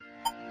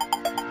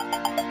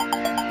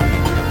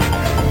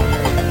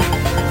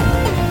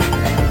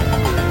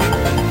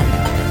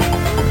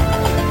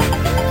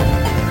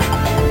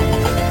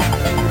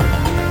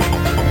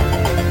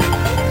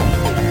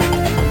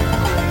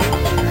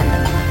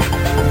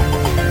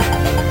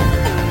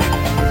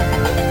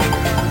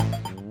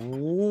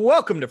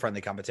Welcome to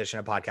Friendly Competition,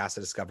 a podcast to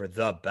discover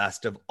the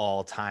best of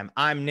all time.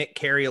 I'm Nick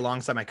Carey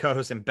alongside my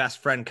co-host and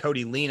best friend,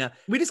 Cody Lena.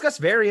 We discuss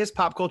various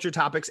pop culture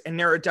topics and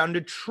narrow it down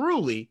to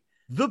truly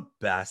the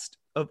best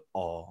of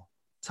all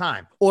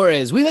time. Or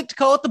as we like to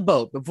call it, the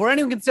boat. Before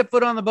anyone can step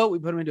foot on the boat, we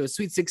put them into a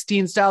Sweet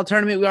 16 style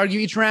tournament. We argue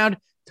each round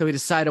until we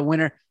decide a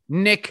winner.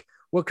 Nick,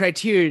 what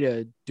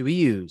criteria do we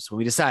use when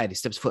we decide who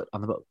steps foot on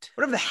the boat?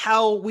 Whatever the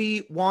hell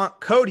we want.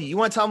 Cody, you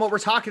want to tell them what we're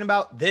talking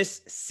about this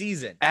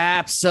season?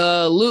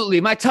 Absolutely.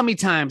 My tummy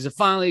times have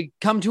finally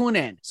come to an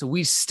end. So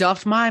we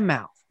stuffed my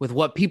mouth with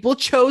what people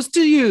chose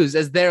to use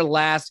as their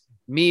last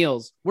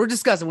meals. We're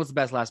discussing what's the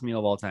best last meal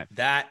of all time.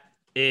 That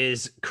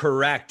is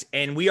correct.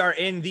 And we are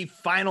in the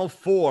final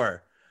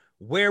four,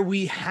 where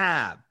we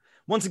have,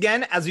 once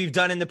again, as we've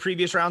done in the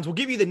previous rounds, we'll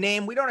give you the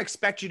name. We don't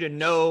expect you to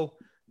know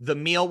the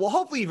meal. Well,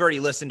 hopefully you've already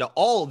listened to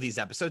all of these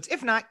episodes.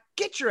 If not,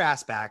 get your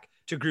ass back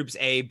to groups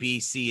A, B,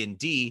 C, and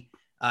D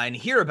and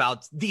hear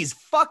about these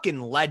fucking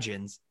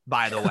legends,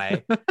 by the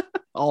way.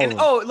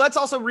 Let's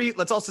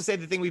also say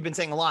the thing we've been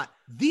saying a lot.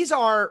 These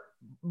are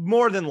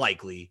more than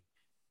likely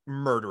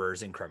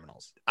murderers and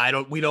criminals.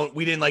 We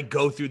didn't like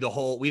go through the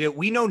whole,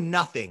 we know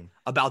nothing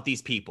about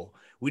these people.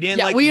 We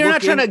are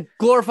not trying to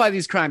glorify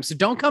these crimes. So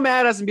don't come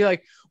at us and be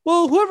like,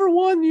 well, whoever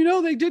won,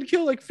 they did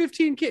kill like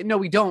 15 kids. No,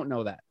 we don't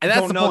know that. And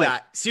that's the point.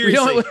 That.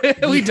 Seriously.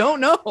 We don't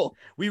know.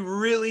 We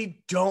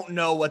really don't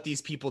know what these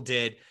people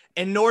did.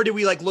 And nor do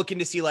we look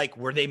into see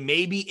were they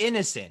maybe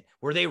innocent?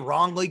 Were they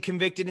wrongly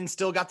convicted and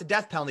still got the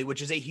death penalty,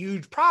 which is a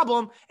huge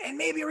problem and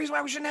maybe a reason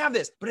why we shouldn't have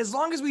this. But as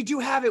long as we do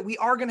have it, we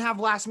are going to have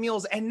last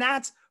meals. And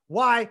that's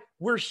why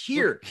we're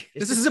here.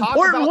 This is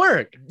important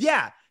work.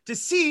 Yeah. To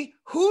see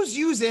who's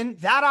using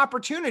that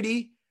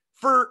opportunity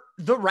for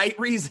the right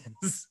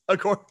reasons,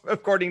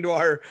 according to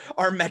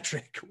our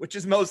metric, which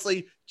is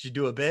mostly, did you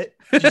do a bit?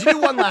 Did you do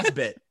one last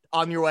bit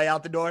on your way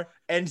out the door?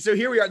 And so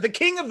here we are, the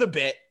king of the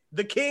bit.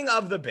 We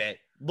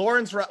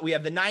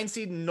have the 9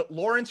 seed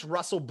Lawrence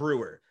Russell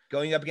Brewer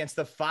going up against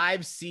the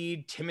 5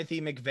 seed Timothy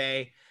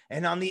McVeigh.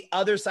 And on the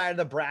other side of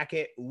the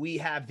bracket, we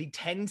have the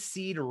 10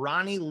 seed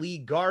Ronnie Lee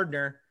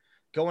Gardner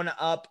going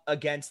up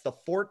against the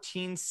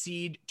 14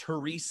 seed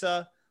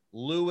Teresa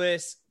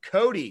Lewis.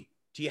 Cody,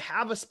 do you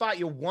have a spot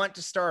you want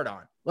to start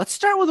on? Let's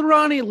start with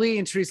Ronnie Lee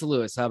and Teresa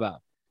Lewis. How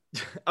about?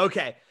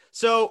 Okay.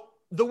 So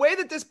the way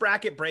that this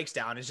bracket breaks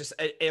down is just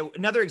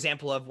another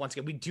example of, once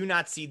again, we do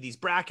not see these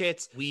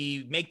brackets.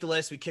 We make the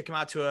list. We kick them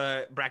out to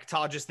a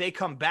bracketologist. They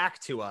come back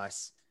to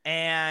us.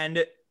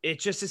 And it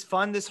just is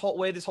fun this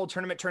whole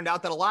tournament turned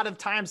out, that a lot of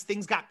times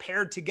things got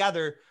paired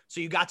together.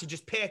 So you got to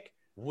just pick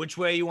which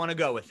way you want to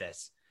go with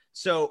this.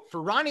 So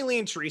for Ronnie Lee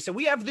and Teresa,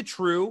 we have the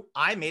true,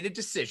 I made a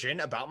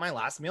decision about my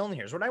last meal and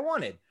here's what I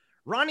wanted.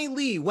 Ronnie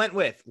Lee went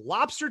with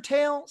lobster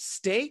tail,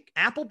 steak,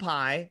 apple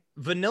pie,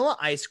 vanilla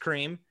ice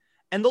cream,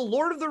 and the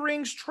Lord of the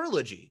Rings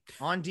trilogy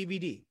on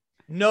DVD.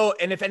 No,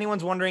 and if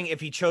anyone's wondering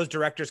if he chose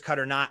director's cut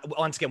or not,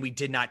 once again, we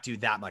did not do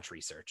that much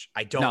research.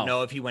 I don't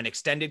know if he went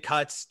extended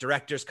cuts,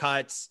 director's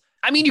cuts.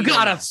 I mean, you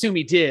gotta assume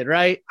he did,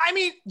 right? I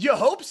mean, you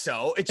hope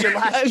so. It's your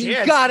last chance.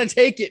 You gotta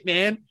take it,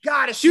 man.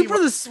 Gotta shoot for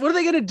this. What are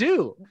they gonna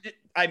do?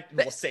 I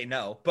will say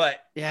no,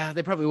 but yeah,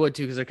 they probably would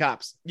too because they're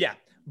cops. Yeah,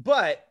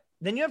 but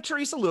then you have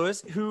Teresa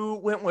Lewis, who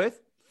went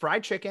with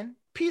fried chicken,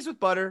 peas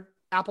with butter,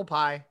 apple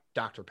pie,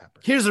 Dr.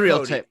 Pepper. Here's the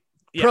real tip.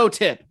 Yeah. Pro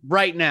tip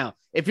right now.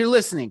 If you're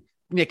listening,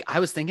 Nick,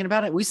 I was thinking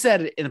about it. We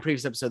said in the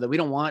previous episode that we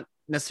don't want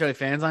necessarily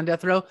fans on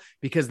death row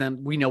because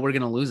then we know we're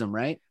going to lose them,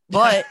 right?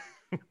 But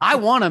I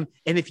want them.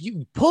 And if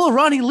you pull a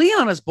Ronnie Lee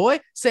on us,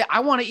 boy, say,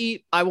 I want to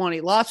eat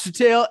lobster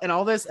tail and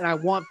all this. And I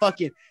want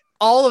fucking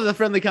all of the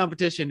Friendly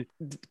Competition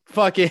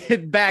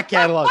fucking back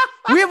catalog.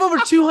 We have over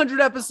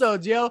 200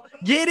 episodes, yo.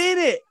 Get in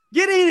it.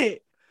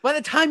 By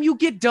the time you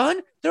get done,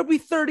 there'll be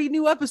 30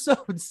 new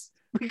episodes.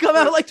 We come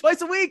out like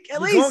twice a week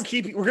at least.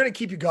 We're going to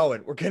keep you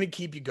going.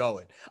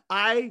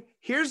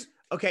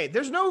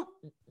 There's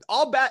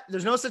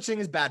no such thing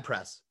as bad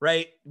press,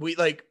 right?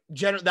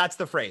 That's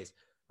the phrase,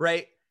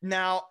 right?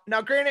 Now,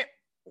 granted,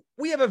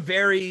 we have a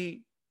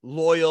very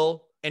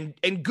loyal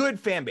and good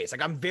fan base.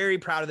 I'm very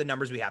proud of the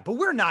numbers we have, but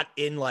we're not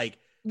in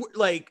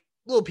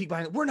little peek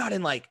behind. We're not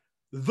in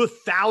the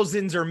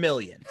thousands or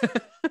millions.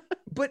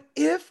 But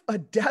if a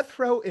death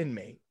row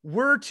inmate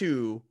were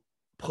to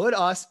put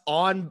us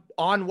on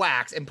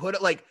wax and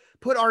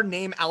put our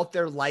name out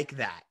there like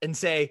that and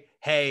say,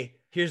 hey,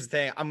 here's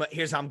the thing.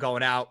 Here's how I'm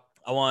going out.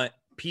 I want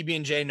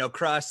PB&J, no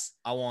crust.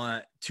 I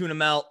want tuna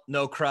melt,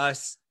 no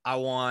crust. I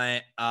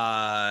want,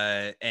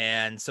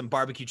 and some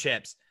barbecue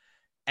chips.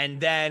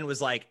 And then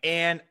was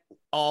and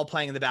all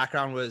playing in the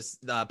background was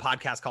the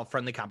podcast called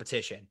Friendly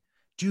Competition.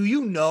 Do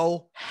you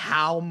know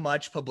how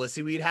much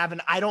publicity we'd have?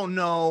 And I don't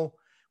know.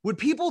 Would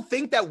people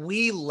think that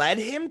we led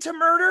him to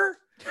murder?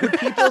 Would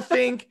people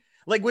think,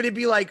 would it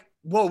be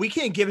whoa, we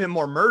can't give him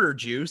more murder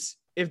juice?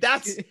 If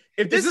this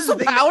is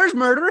what Powers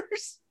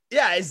murderers?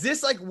 Yeah. Is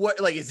this what?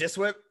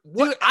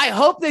 Dude, I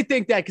hope they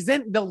think that, because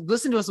then they'll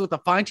listen to us with a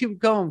fine tooth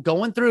comb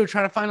going through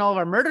trying to find all of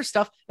our murder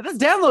stuff. And that's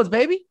downloads,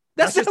 baby.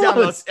 That's just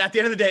downloads. At the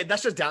end of the day,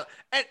 that's just down.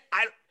 And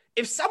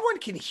if someone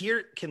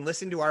can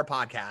listen to our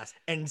podcast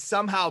and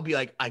somehow be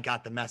like, I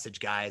got the message,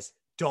 guys.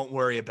 Don't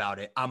worry about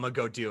it. I'm gonna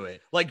go do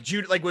it. Like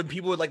like when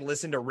people would like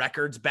listen to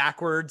records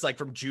backwards, like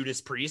from Judas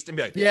Priest, and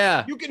be like,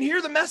 yeah, you can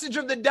hear the message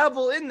of the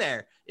devil in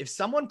there. If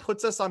someone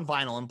puts us on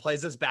vinyl and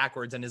plays us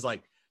backwards and is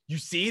like, you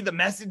see the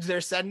message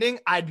they're sending,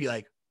 I'd be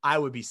like, I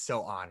would be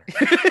so honored.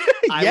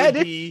 I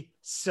would be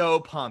so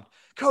pumped.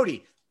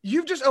 Cody,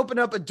 you've just opened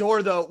up a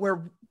door though,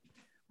 where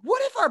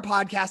what if our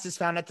podcast is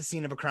found at the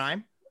scene of a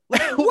crime?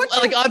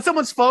 Like on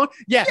someone's phone?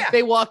 Yeah,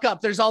 they walk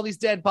up. There's all these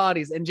dead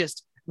bodies, and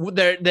just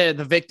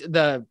the victim,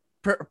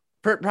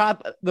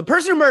 the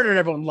person who murdered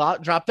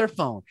everyone dropped their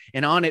phone,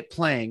 and on it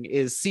playing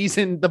is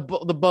Season the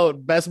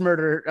Boat, best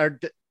murder or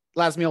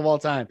last meal of all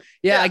time.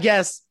 Yeah, I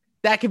guess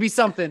that could be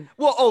something.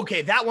 Well,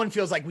 okay, that one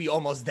feels like we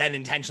almost then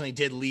intentionally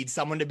did lead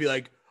someone to be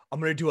like, I'm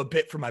gonna do a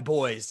bit for my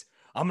boys.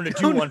 I'm gonna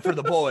do one for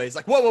the boys.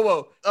 Like,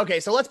 whoa. Okay,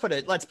 so let's put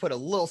a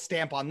little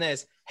stamp on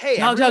this. Hey,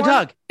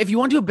 Doug, if you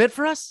want to do a bit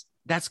for us,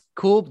 that's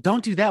cool.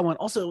 Don't do that one.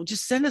 Also,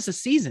 just send us a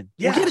season.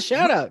 We'll get a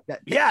shout out.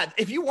 Yeah.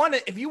 If you want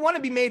to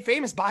be made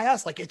famous by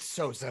us, like, it's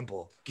so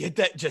simple. Get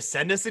that. Just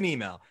send us an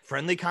email,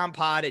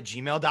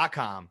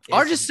 friendlycompod@gmail.com.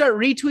 Or just start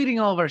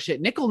retweeting all of our shit.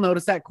 Nick will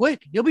notice that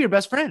quick. He'll be your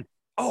best friend.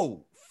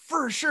 Oh,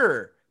 for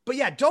sure. But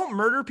yeah, don't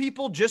murder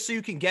people just so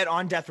you can get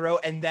on death row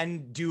and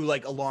then do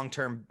like a long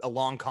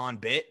con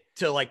bit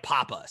to like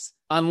pop us.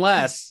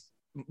 Unless.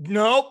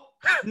 Nope.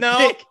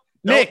 Nick.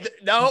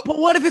 No. But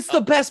what if it's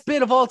the best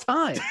bit of all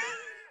time?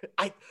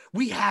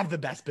 We have the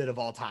best bit of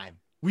all time.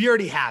 We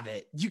already have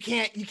it. You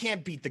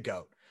can't beat the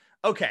GOAT.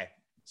 Okay.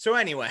 So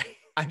anyway,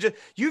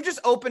 you've just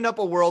opened up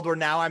a world where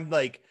now I'm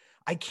like,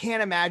 I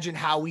can't imagine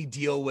how we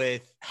deal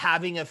with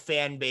having a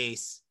fan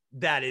base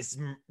that is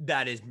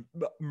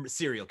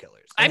serial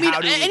killers. I mean,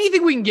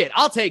 anything we can get,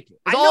 I'll take it.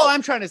 That's all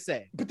I'm trying to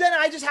say. But then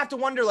I just have to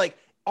wonder, like,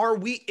 are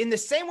we in the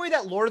same way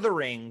that Lord of the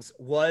Rings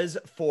was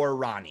for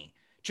Ronnie?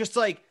 Just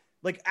like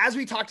as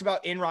we talked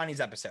about in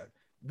Ronnie's episode,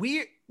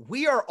 we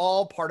are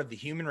all part of the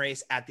human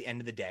race at the end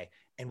of the day.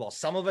 And while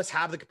some of us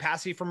have the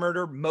capacity for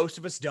murder, most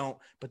of us don't.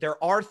 But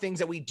there are things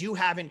that we do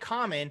have in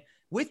common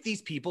with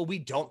these people we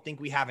don't think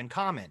we have in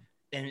common.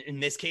 And in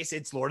this case,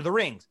 it's Lord of the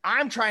Rings.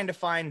 I'm trying to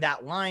find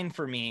that line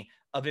for me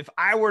of if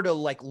I were to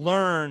like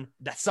learn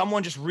that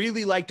someone just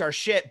really liked our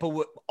shit,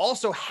 but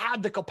also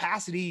had the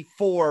capacity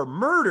for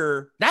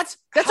murder. That's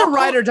a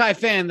ride or die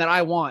fan that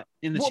I want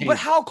in the chain. But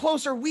how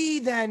close are we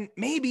then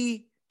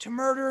maybe to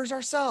murderers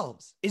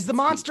ourselves? Is the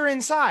monster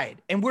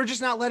inside and we're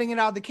just not letting it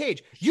out of the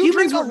cage? You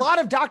drink a lot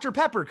of Dr.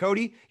 Pepper,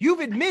 Cody. You've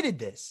admitted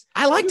this.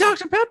 I like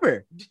Dr.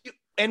 Pepper.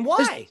 And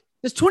why?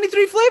 There's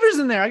 23 flavors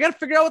in there. I got to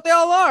figure out what they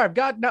all are. I've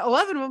got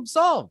 11 of them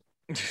solved.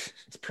 It's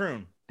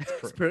prune.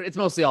 It's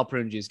mostly all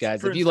prune juice,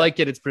 guys. If you like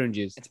it, it's prune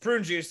juice. It's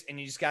prune juice, and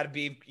you just gotta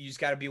be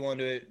willing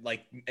to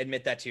like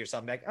admit that to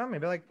yourself. Like, oh,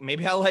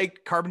 maybe I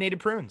like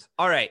carbonated prunes.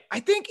 All right. I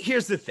think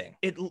here's the thing.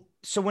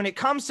 So when it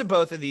comes to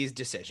both of these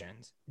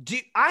decisions,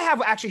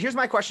 here's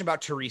my question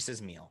about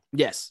Teresa's meal.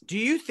 Yes. Do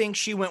you think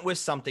she went with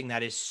something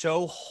that is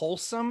so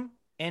wholesome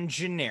and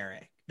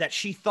generic that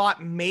she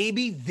thought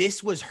maybe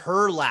this was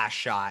her last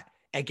shot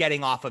at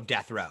getting off of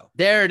death row?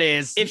 There it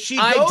is.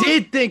 I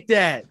did think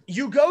that.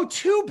 You go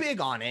too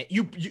big on it.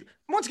 You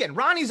once again,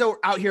 Ronnie's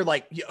out here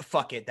like, yeah,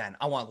 fuck it then.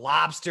 I want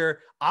lobster.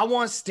 I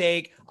want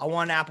steak. I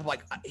want apple.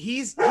 Like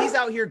he's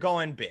out here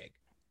going big.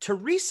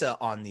 Teresa,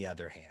 on the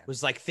other hand,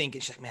 was like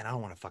thinking, she's like, man, I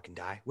don't want to fucking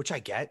die, which I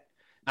get.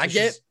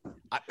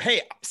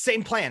 Hey,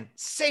 same plan.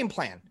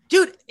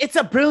 Dude, it's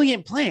a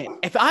brilliant plan.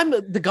 If I'm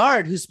the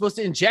guard who's supposed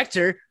to inject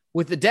her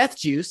with the death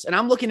juice and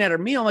I'm looking at her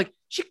meal, I'm like,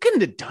 she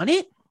couldn't have done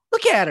it.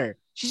 Look at her.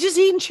 She's just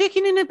eating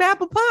chicken and an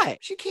apple pie.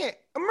 She can't.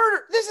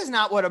 This is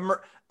not what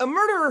a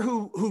murderer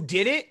who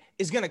did it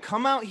is going to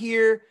come out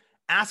here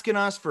asking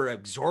us for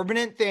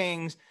exorbitant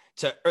things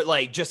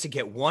just to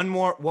get one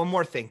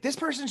more thing. This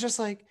person's just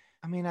like,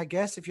 I mean, I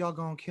guess if y'all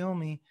gonna kill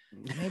me,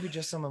 maybe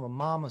just some of my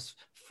mama's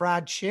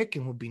fried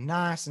chicken would be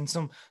nice, and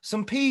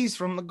some peas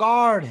from the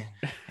garden,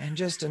 and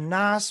just a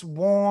nice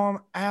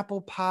warm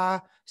apple pie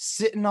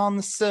sitting on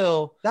the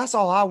sill. That's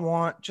all I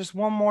want. Just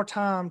one more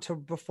time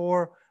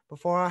before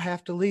I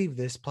have to leave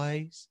this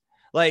place.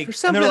 Like for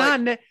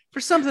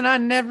something I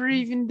never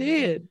even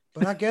did.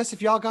 But I guess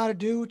if y'all got to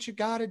do what you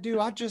got to do,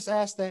 I just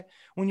ask that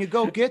when you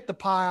go get the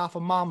pie off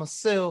of Mama's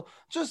sill,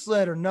 just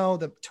let her know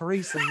that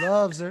Teresa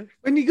loves her.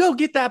 When you go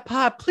get that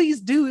pie, please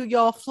do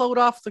y'all float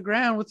off the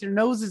ground with your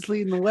noses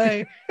leading the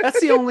way.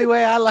 That's the only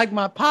way I like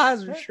my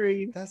pies are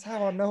treated. That's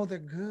how I know they're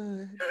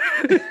good.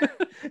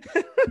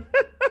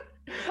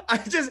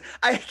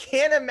 I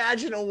can't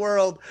imagine a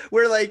world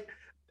where like,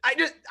 I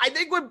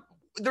think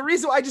the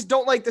reason I just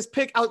don't like this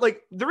pick out,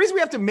 like the reason we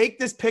have to make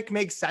this pick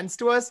make sense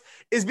to us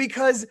is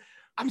because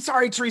I'm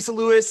sorry, Teresa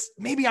Lewis.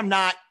 Maybe I'm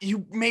not.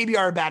 You maybe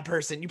are a bad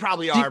person. You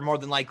probably are more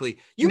than likely.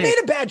 You made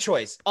a bad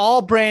choice.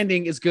 All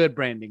branding is good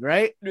branding,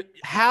 right?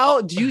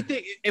 How do you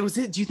think it was?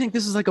 Do you think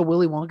this is like a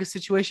Willy Wonka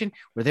situation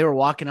where they were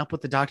walking up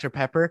with the Dr.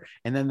 Pepper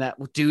and then that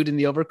dude in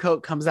the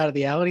overcoat comes out of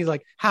the alley and he's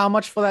like, how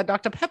much for that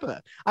Dr.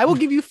 Pepper? I will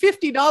give you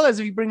 $50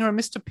 if you bring her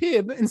Mr.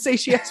 Pibb and say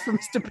she asked for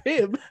Mr.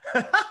 Pibb.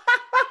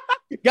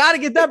 Gotta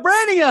get that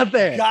branding out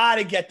there.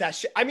 Gotta get that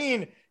shit. I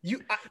mean,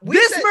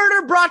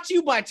 murder brought to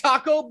you by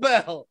Taco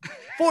Bell.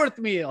 Fourth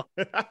meal.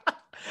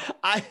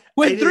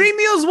 When 3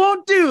 meals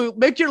won't do,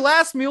 make your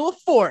last meal a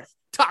fourth.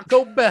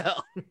 Taco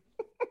Bell.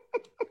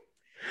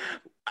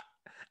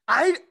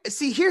 I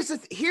see. Here's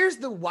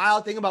the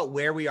wild thing about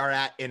where we are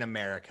at in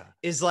America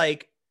is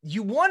like,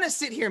 you want to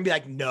sit here and be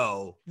like,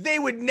 no, they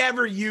would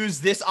never use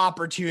this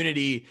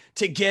opportunity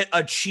to get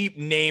a cheap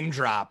name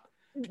drop.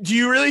 Do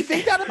you really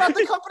think that about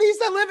the companies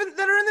that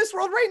are in this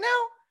world right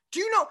now?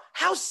 Do you know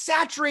how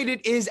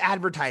saturated is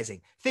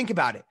advertising? Think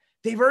about it.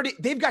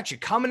 They've got you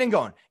coming and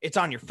going. It's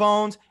on your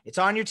phones. It's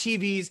on your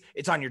TVs.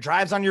 It's on your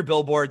drives, on your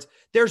billboards.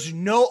 There's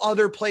no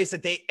other place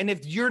and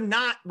if you're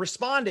not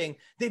responding,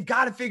 they've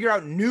got to figure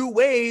out new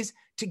ways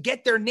to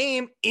get their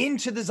name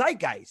into the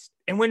zeitgeist.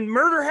 And when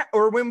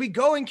when we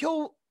go and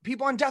kill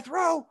people on death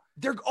row,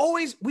 we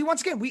always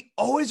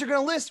are going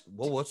to list,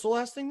 well, what's the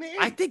last thing they ate?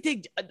 I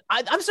think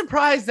I'm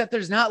surprised that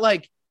there's not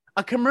like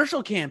a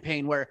commercial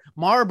campaign where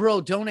Marlboro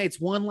donates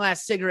one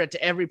last cigarette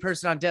to every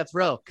person on death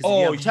row.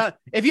 Because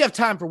if you have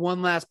time for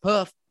one last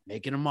puff,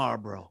 make it a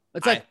Marlboro.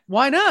 It's like,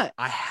 why not?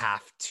 I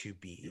have to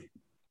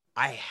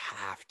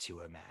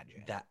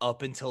imagine that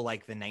up until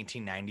like the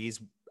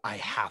 1990s, I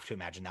have to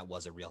imagine that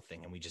was a real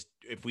thing. And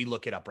if we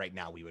look it up right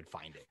now, we would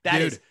find it.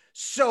 That is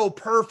so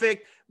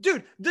perfect.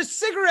 Dude, the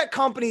cigarette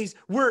companies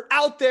were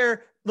out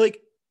there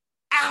like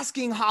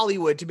asking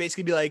Hollywood to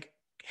basically be like,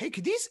 hey,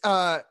 could these,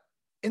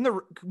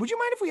 would you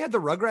mind if we had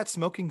the Rugrats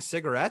smoking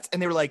cigarettes? And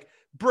they were like,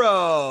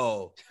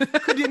 bro,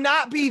 could it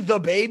not be the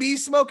baby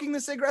smoking the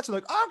cigarettes? I'm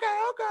like,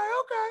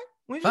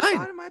 okay.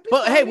 Fine.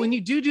 But hey, when you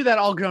do that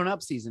all grown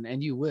up season,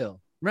 and you will,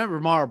 remember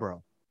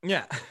Marlboro.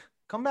 Yeah.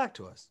 Come back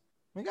to us.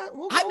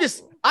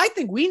 I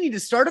think we need to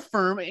start a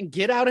firm and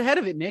get out ahead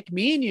of it, Nick.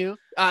 Me and you,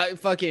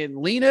 fucking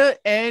Lena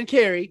and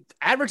Carrie,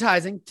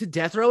 advertising to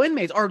death row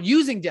inmates or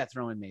using death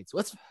row inmates.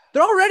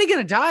 They're already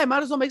gonna die.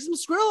 Might as well make some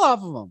skrill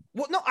off of them.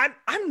 Well, no,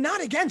 I'm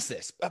not against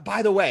this.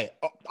 By the way,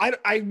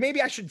 I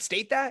maybe I should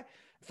state that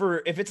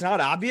for if it's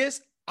not obvious.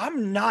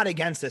 I'm not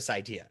against this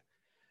idea.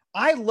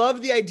 I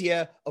love the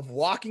idea of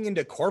walking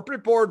into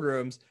corporate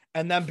boardrooms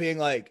and them being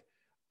like,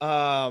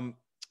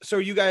 so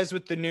you guys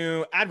with the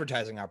new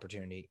advertising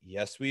opportunity?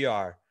 Yes, we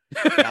are.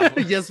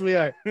 Yes, we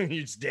are.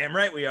 You're damn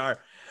right we are.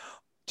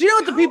 Do you know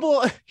what the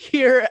people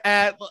here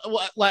at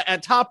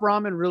Top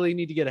Ramen really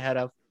need to get ahead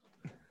of?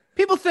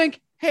 People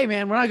think, hey,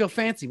 man, when I go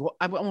fancy,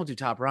 I won't do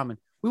Top Ramen.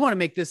 We want to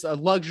make this a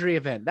luxury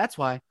event. That's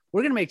why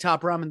we're going to make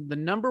Top Ramen the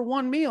number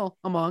 1 meal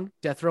among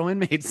death row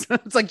inmates.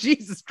 It's like,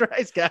 Jesus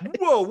Christ, guys.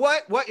 Whoa,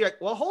 what? You're like,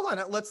 well, hold on.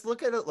 Let's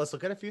look at it. Let's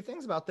look at a few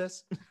things about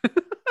this.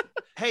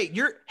 Hey,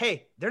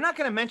 they're not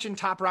going to mention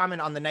Top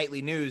Ramen on the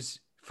nightly news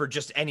for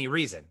just any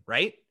reason,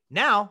 right?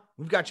 Now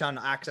we've got you on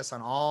access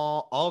on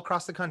all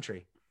across the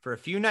country. For a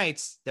few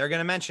nights, they're going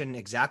to mention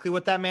exactly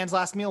what that man's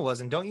last meal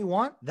was. And don't you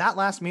want that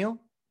last meal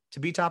to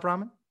be Top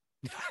Ramen?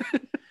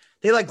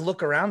 They like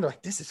look around. They're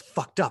like, this is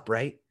fucked up,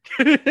 right?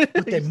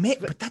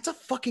 But that's a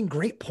fucking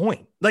great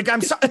point. Like,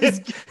 I'm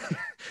sorry.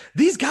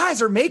 These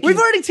guys are making. We've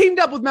already teamed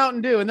up with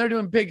Mountain Dew, and they're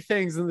doing big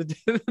things in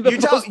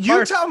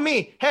you tell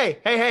me.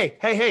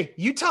 Hey.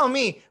 You tell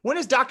me, when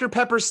has Dr.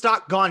 Pepper's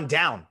stock gone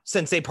down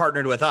since they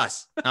partnered with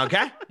us?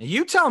 Okay,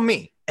 you tell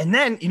me. And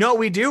then you know what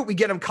we do? We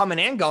get them coming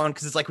and going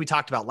because it's like we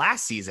talked about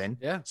last season.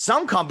 Yeah.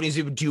 Some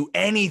companies would do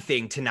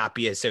anything to not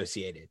be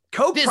associated.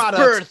 Coke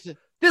products.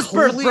 This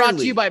birth brought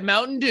to you by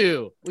Mountain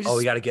Dew. We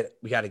got to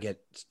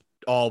get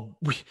all.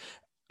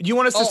 You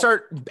want us to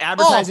start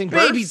advertising?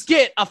 Babies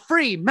get a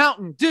free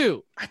Mountain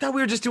Dew. I thought we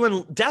were just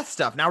doing death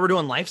stuff. Now we're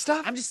doing life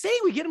stuff. I'm just saying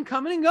we get them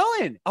coming and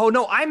going. Oh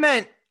no, I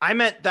meant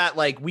that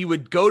like we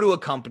would go to a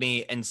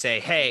company and say,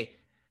 hey,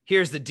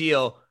 here's the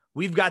deal.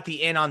 We've got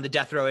the in on the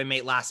death row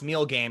inmate last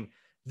meal game.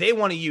 They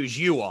want to use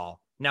you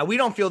all. Now we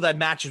don't feel that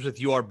matches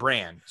with your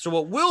brand. So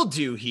what we'll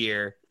do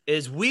here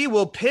is we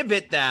will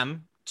pivot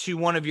them to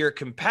one of your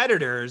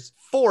competitors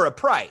for a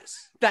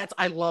price.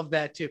 I love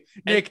that too.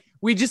 Nick,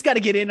 we just got to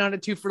get in on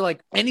it too for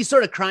like any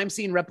sort of crime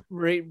scene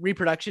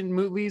reproduction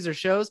movies or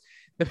shows.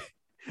 We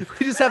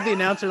just have the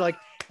announcer like,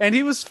 and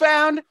he was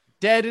found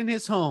dead in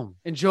his home,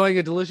 enjoying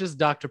a delicious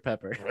Dr.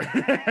 Pepper.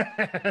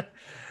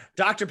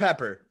 Dr.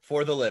 Pepper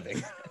for the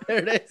living.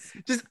 There it is.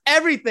 Just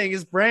everything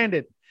is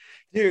branded.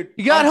 Dude,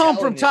 he got home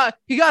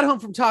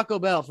from Taco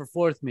Bell for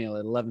fourth meal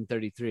at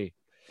 11:33.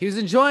 He was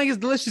enjoying his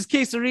delicious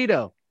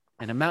quesarito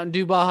and a Mountain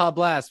Dew Baja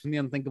Blast when the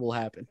unthinkable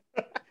happened.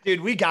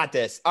 Dude, we got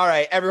this. All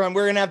right, everyone,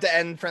 we're going to have to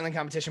end Friendly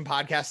Competition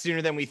Podcast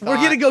sooner than we thought. We're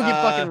going to go get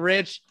fucking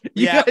rich.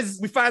 You guys,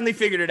 we finally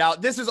figured it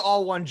out. This is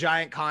all one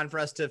giant con for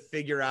us to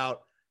figure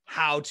out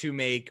how to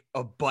make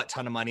a butt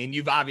ton of money. And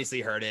you've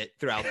obviously heard it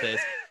throughout this.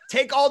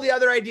 Take all the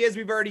other ideas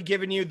we've already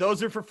given you.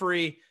 Those are for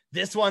free.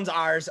 This one's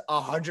ours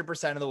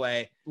 100% of the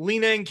way.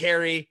 Lena and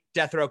Carrie,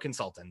 Death Row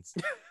Consultants.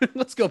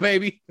 Let's go,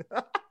 baby.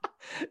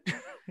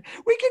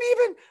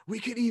 We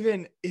could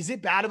even, is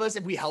it bad of us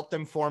if we help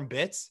them form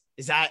bits?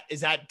 Is that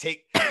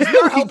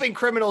we're helping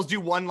criminals do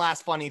one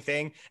last funny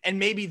thing, and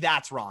maybe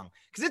that's wrong.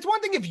 Because it's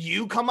one thing if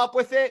you come up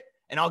with it,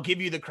 and I'll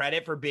give you the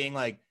credit for being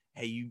like,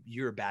 hey,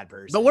 you're a bad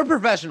person. But we're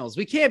professionals.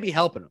 We can't be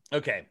helping them.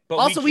 Okay. But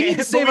also, we need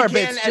to save our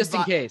bits just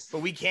in case.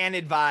 But we can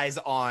advise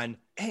on,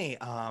 hey,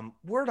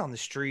 word on the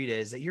street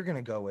is that you're going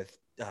to go with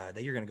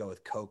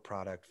Coke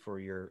product for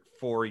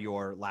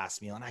your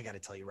last meal. And I got to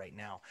tell you right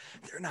now,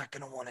 they're not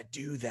going to want to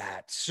do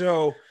that.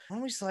 So why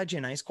don't we slide you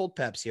an ice cold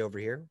Pepsi over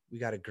here? We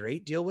got a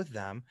great deal with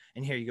them.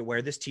 And here you can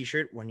wear this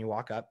t-shirt when you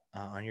walk up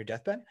on your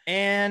deathbed.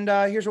 And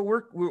here's what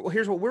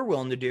we're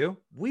willing to do.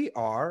 We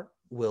are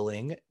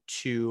willing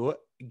to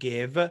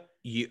give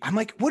you. I'm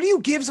like, what do you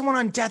give someone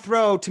on death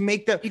row to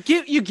make the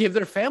you give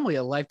their family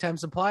a lifetime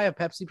supply of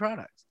Pepsi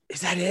products?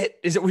 Is that it?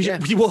 Is it?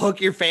 We will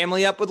hook your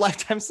family up with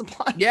lifetime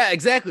supply. Yeah,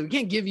 exactly. We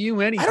can't give you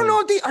anything. I don't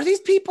know. Are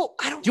these people?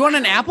 I don't. Do you want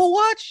an Apple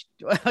Watch?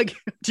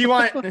 Do you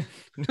want?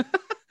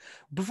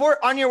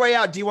 Before on your way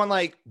out, do you want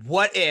like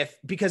what if?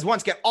 Because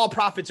once again, all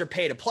profits are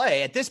pay to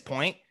play at this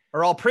point,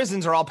 or all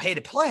prisons are all pay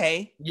to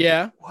play.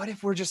 Yeah. What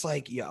if we're just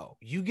like, yo,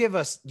 you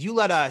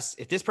let us.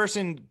 If this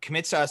person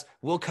commits to us,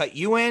 we'll cut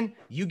you in.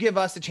 You give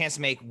us a chance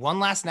to make one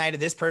last night of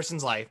this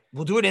person's life.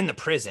 We'll do it in the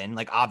prison,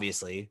 like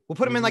obviously. We'll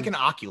put them in like an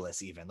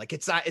Oculus, even like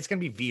it's gonna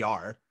be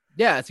VR.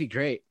 Yeah, it'd be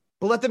great.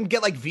 We'll let them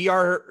get like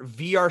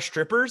VR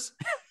strippers.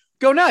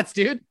 Go nuts,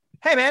 dude.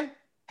 Hey, man.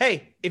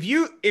 Hey, if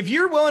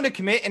you're willing to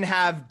commit and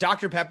have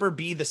Dr. Pepper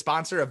be the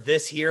sponsor of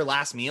this here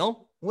last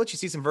meal, we'll let you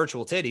see some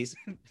virtual titties.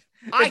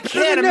 I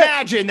can't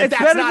imagine that's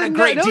not a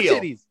great deal.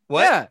 Titties.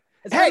 What? Yeah.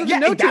 Hey, yeah,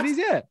 no titties,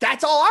 yeah.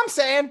 That's all I'm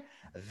saying.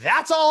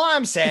 That's all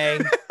I'm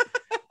saying.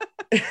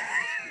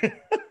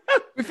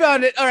 We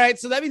found it. All right,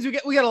 so that means we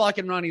got to lock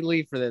in Ronnie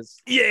Lee for this.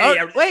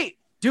 Yeah. Wait,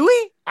 do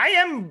we? I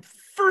am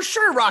for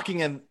sure locking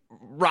in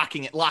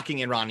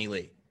Ronnie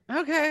Lee.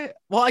 Okay.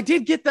 Well, I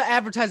did get the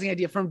advertising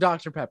idea from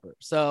Dr. Pepper.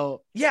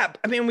 So yeah,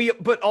 I mean, we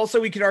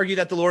could argue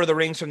that the Lord of the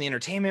Rings from the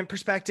entertainment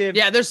perspective.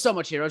 Yeah, there's so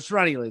much here. It's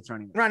Ronnie Lee.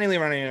 Ronnie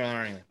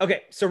Lee.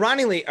 Okay, so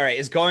Ronnie Lee, all right,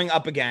 is going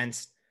up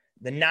against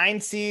the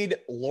 9 seed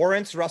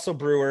Lawrence Russell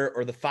Brewer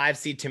or the 5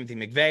 seed Timothy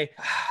McVeigh.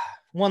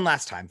 One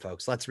last time,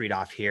 folks. Let's read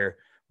off here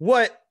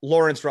what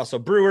Lawrence Russell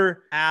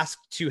Brewer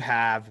asked to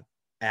have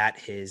at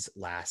his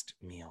last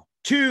meal: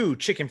 2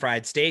 chicken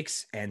fried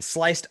steaks and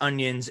sliced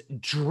onions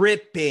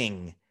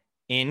dripping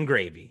in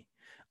gravy,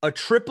 a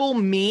triple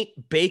meat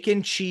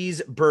bacon cheese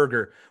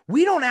burger.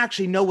 We don't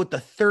actually know what the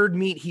third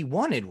meat he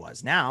wanted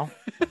was now,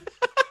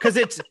 because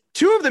it's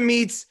 2 of the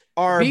meats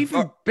are beef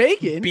and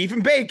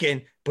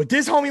bacon, but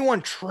this homie won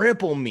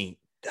triple meat.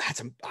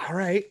 That's all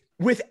right,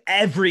 with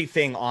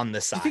everything on the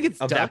side of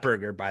duck? That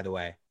burger, by the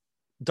way.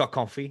 Duck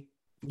confit.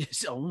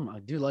 Yes, I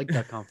do like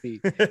duck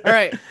confit. All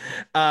right,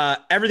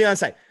 everything on the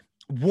side.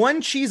 1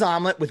 cheese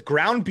omelet with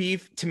ground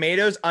beef,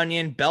 tomatoes,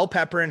 onion, bell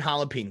pepper, and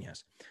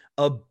jalapenos.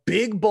 A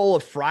big bowl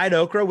of fried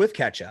okra with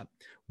ketchup,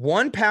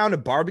 1 pound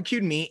of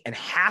barbecued meat, and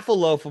half a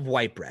loaf of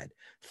white bread,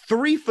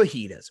 3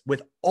 fajitas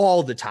with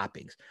all the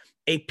toppings,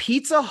 a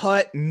Pizza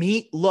Hut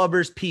meat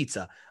lovers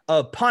pizza,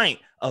 a pint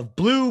of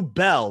Blue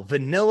Bell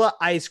vanilla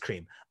ice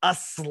cream, a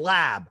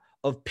slab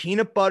of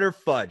peanut butter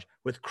fudge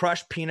with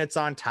crushed peanuts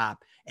on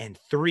top, and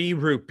 3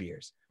 root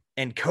beers.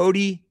 And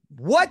Cody,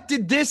 what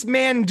did this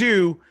man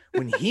do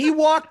when he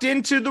walked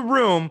into the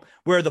room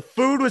where the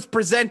food was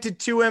presented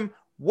to him?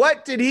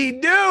 What did he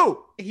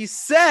do? He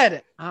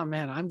said, "Oh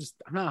man, I'm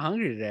not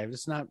hungry today. I'm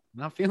just not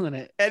feeling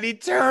it." And he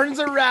turns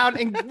around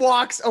and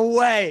walks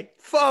away.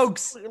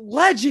 Folks,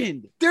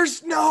 legend.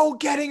 There's no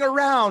getting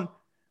around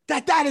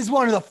that is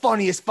one of the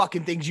funniest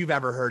fucking things you've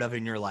ever heard of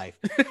in your life.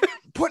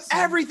 Put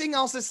everything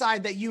else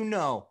aside that you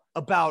know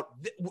about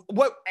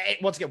what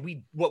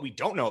we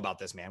don't know about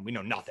this man. We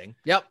know nothing.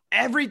 Yep.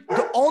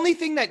 The only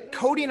thing that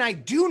Cody and I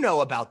do know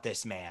about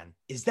this man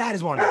is that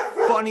is one of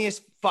the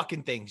funniest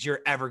fucking things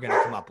you're ever going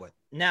to come up with.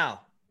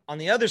 Now, on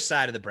the other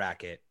side of the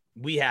bracket,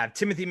 we have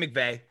Timothy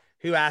McVeigh,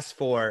 who asked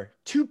for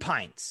 2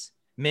 pints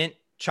mint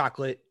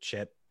chocolate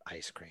chip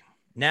ice cream.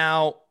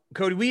 Now,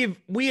 Cody,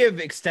 we have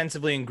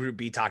extensively in Group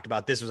B talked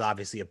about this was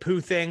obviously a poo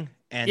thing,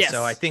 and yes.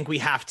 So I think we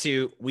have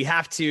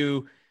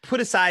to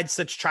put aside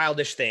such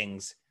childish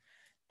things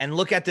and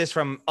look at this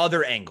from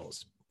other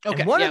angles.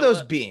 Okay. And one of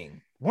those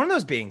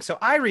being, so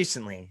I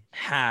recently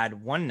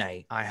had one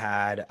night, I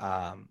had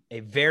a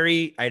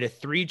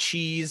 3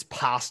 cheese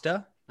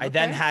pasta. Okay. I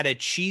then had a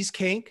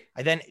cheesecake.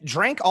 I then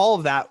drank all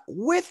of that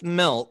with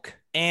milk.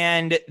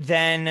 And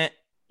then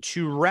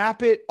to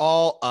wrap it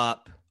all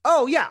up,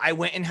 I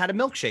went and had a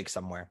milkshake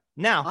somewhere.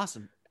 Now,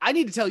 awesome. I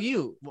need to tell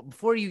you,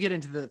 before you get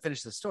into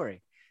finish the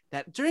story,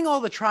 that during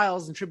all the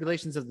trials and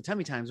tribulations of the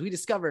Tummy Times, we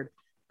discovered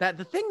that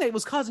the thing that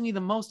was causing me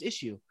the most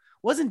issue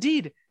was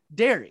indeed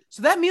dairy.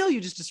 So that meal you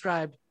just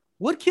described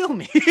would kill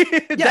me.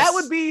 Yes. That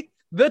would be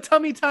the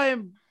Tummy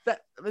Time.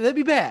 That'd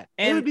be bad.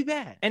 It would be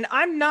bad. And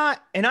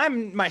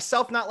I'm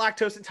myself not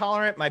lactose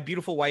intolerant. My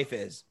beautiful wife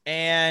is.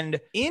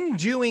 And in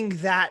doing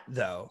that,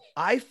 though,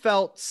 I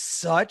felt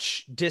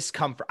such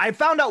discomfort. I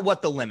found out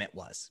what the limit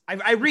was.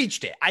 I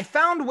reached it. I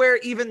found where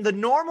even the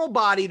normal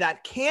body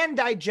that can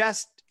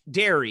digest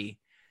dairy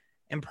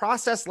and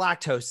processed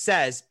lactose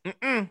says,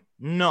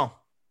 no.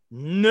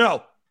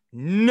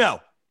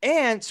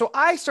 And so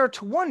I start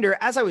to wonder,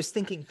 as I was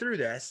thinking through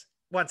this,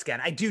 once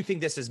again, I do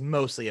think this is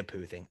mostly a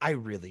Pooh thing. I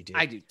really do.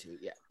 I do too.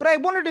 Yeah. But I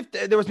wondered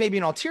if there was maybe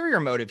an ulterior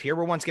motive here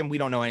where, once again, we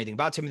don't know anything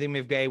about Timothy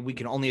McVeigh. We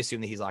can only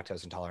assume that he's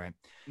lactose intolerant.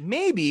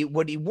 Maybe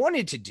what he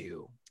wanted to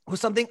do was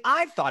something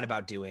I've thought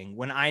about doing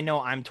when I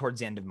know I'm towards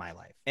the end of my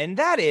life. And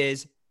that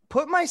is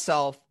put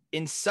myself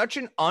in such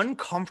an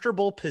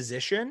uncomfortable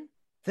position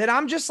that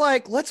I'm just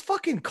like, let's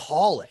fucking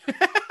call it.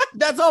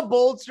 That's a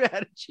bold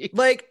strategy.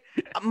 Like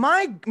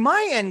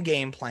my end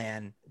game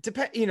plan,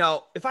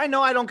 if I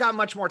know I don't got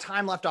much more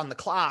time left on the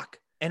clock,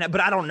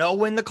 but I don't know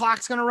when the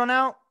clock's going to run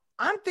out,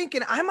 I'm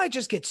thinking I might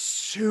just get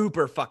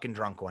super fucking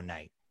drunk one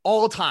night.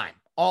 All time.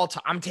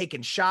 I'm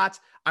taking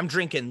shots. I'm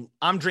drinking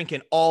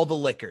all the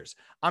liquors.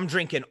 I'm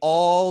drinking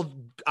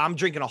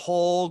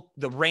the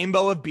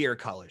rainbow of beer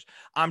colors.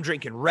 I'm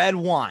drinking red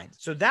wine.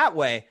 So that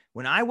way,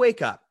 when I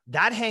wake up,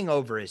 that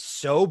hangover is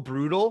so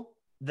brutal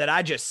that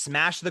I just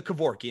smash the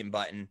Kevorkian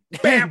button.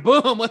 Bam,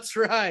 boom, let's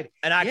ride.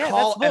 And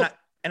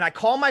I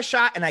call my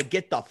shot and I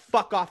get the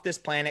fuck off this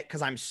planet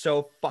because I'm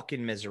so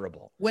fucking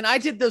miserable. When I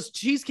did those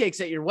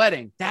cheesecakes at your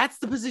wedding, that's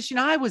the position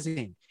I was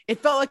in.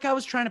 It felt like I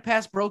was trying to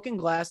pass broken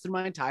glass through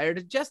my entire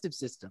digestive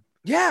system.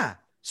 Yeah.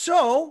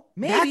 So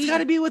maybe that's got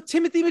to be what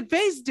Timothy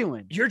McVeigh's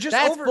doing.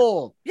 That's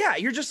bold. Yeah.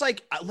 You're just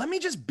like, let me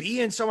just be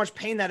in so much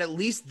pain that at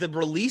least the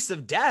release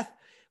of death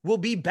will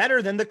be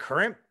better than the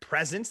current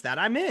presence that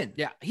I'm in.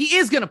 Yeah. He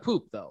is going to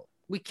poop though.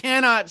 We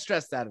cannot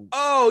stress that enough.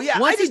 Oh yeah.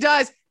 Once he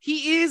dies,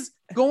 he is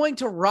going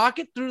to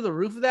rocket through the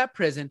roof of that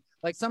prison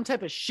like some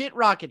type of shit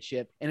rocket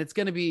ship. And it's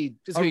going to be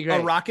great.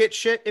 A rocket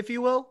shit, if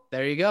you will.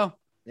 There you go.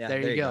 Yeah,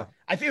 there you go.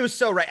 I think it was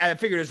so right. I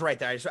figured it was right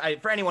there.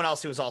 For anyone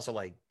else who was also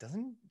like,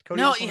 doesn't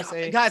Cody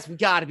say? Guys, we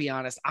got to be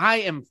honest. I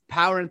am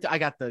powering. I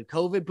got the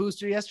COVID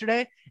booster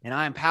yesterday, and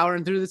I am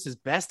powering through this as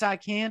best I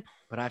can.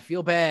 But I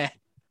feel bad.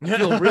 I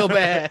feel real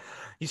bad.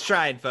 He's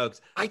trying, folks.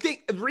 I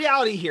think the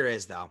reality here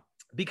is though,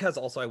 because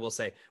also I will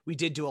say we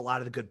did do a lot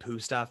of the good poo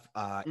stuff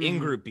in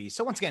Group B.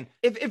 So once again,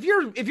 if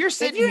you're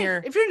sitting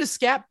here, if you're into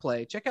scat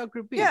play, check out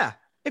Group B. Yeah.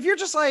 If you're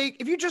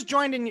just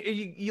joined and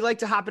you like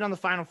to hop in on the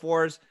Final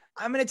Fours,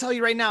 I'm going to tell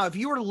you right now, if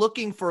you were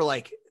looking for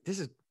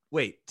Timothy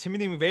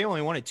McVeigh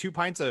only wanted 2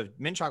 pints of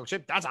mint chocolate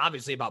chip. That's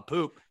obviously about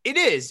poop. It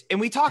is. And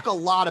we talk a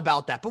lot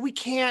about that, but we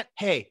can't.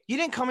 Hey, you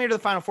didn't come here to the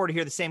Final Four to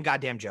hear the same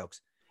goddamn jokes.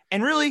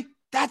 And really,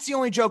 that's the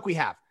only joke we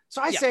have. So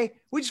I say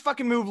we just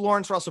fucking move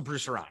Lawrence Russell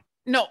Brewster on.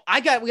 No,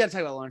 we got to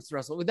talk about Lawrence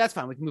Russell. That's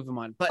fine. We can move him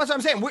on. But that's what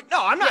I'm saying.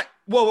 I'm not.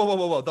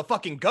 Whoa. The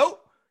fucking GOAT.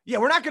 Yeah,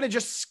 we're not going to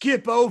just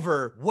skip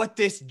over what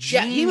this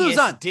genius he moves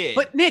on. did.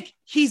 But Nick,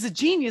 he's a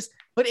genius.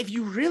 But if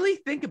you really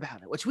think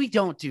about it, which we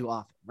don't do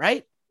often,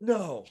 right?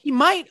 No. He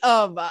might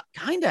have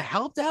kind of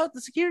helped out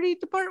the security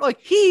department. Like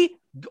he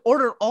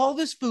ordered all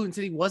this food and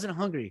said he wasn't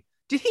hungry.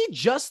 Did he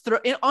just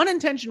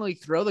unintentionally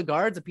throw the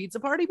guards a pizza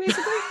party,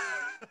 basically?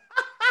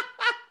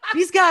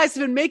 These guys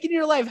have been making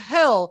your life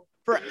hell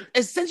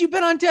since you've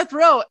been on death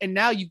row, and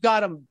now you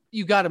got them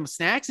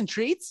snacks and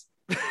treats.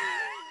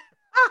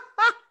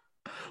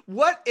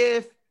 What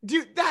if,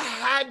 dude, that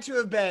had to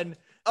have been,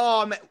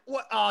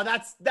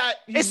 that's that.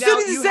 As soon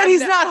as he said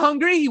he's not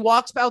hungry, he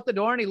walks out the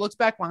door and he looks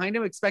back behind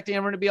him, expecting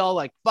everyone to be all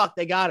like, fuck,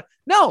 they got it.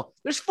 No,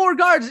 there's 4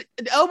 guards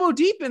elbow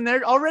deep in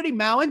there already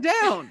mowing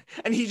down.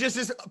 And he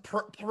just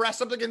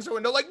pressed up against the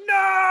window like,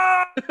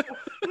 no,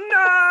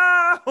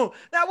 no,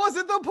 that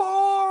wasn't the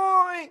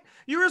point.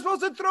 You were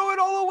supposed to throw it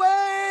all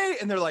away.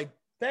 And they're like,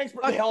 thanks,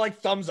 bro. They all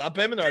like thumbs up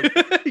him and they're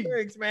like,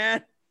 thanks,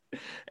 man.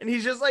 And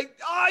he's just like,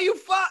 oh, you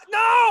fuck.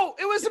 No,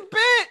 it was a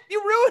bit.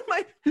 You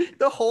ruined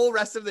the whole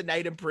rest of the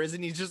night in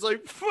prison. He's just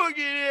like, fucking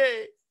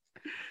it.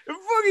 It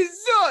fucking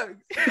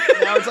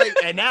sucks. Now it's like,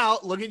 and now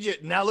look at you.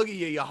 Now look at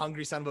you, you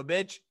hungry son of a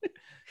bitch.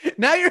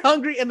 Now you're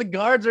hungry and the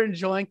guards are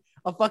enjoying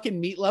a fucking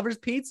meat lover's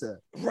pizza.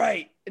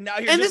 Right. And now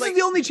this is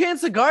the only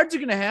chance the guards are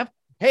going to have.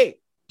 Hey,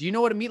 do you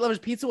know what a meat lover's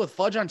pizza with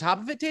fudge on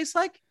top of it tastes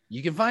like?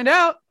 You can find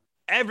out.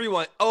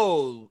 Everyone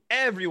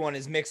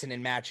is mixing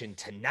and matching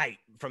tonight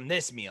from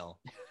this meal.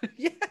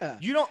 Yeah.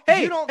 You don't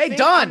think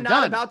Don, I'm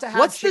not about to have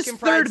what's chicken this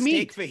fried third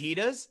steak meat?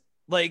 fajitas?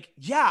 Like,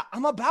 yeah,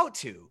 I'm about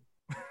to.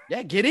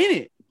 Yeah, get in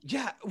it.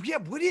 Yeah.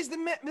 What is the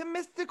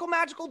mystical,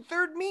 magical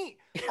third meat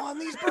on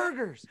these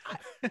burgers?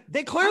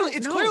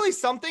 It's clearly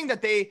something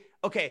that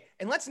okay.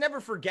 And let's never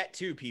forget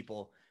too,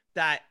 people,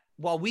 that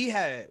while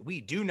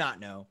we do not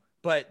know,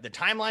 but the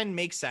timeline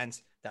makes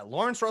sense that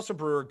Lawrence Russell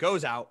Brewer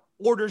goes out,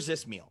 orders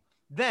this meal.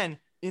 Then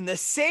in the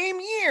same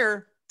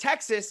year,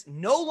 Texas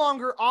no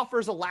longer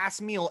offers a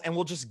last meal and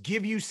will just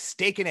give you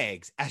steak and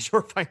eggs as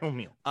your final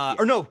meal.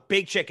 Or no,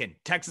 baked chicken.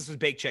 Texas was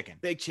baked chicken.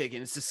 Baked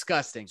chicken. It's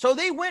disgusting. So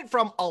they went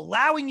from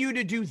allowing you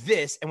to do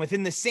this, and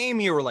within the same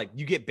year, we're like,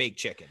 you get baked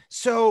chicken.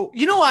 So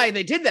you know why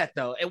they did that,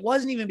 though? It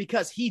wasn't even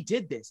because he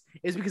did this.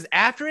 It's because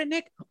after it,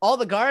 Nick, all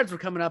the guards were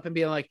coming up and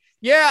being like,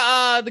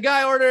 yeah, the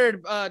guy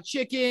ordered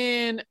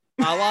chicken,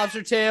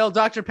 lobster tail,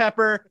 Dr.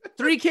 Pepper,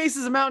 3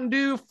 cases of Mountain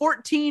Dew,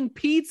 14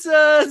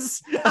 pizzas.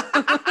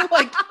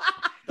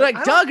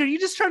 Like, Doug, are you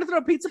just trying to throw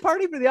a pizza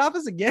party for the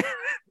office again?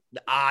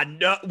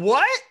 No.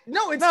 What?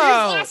 No, it's his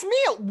last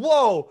meal.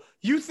 Whoa.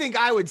 You think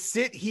I would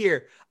sit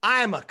here?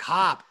 I am a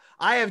cop.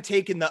 I have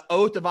taken the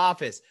oath of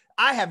office.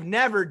 I have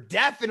never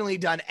definitely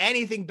done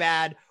anything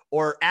bad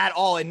or at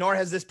all, and nor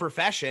has this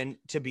profession,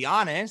 to be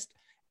honest,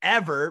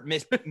 ever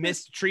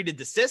mistreated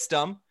the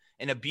system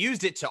and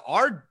abused it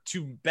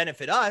to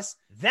benefit us.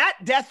 That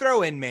death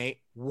row inmate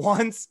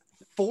wants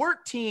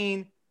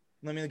 14.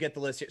 Let me get the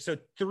list here. So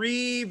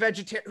 3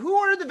 vegetarian. Who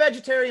ordered the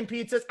vegetarian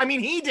pizzas? I mean,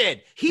 he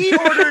did. He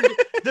ordered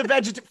the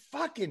vegetarian.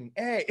 Fucking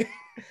A.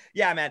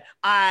 Yeah, man.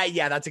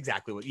 Yeah, that's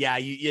exactly what. Yeah,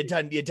 you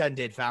done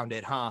did found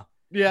it, huh?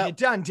 Yeah, you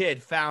done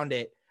did found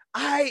it.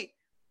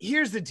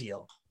 Here's the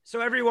deal. So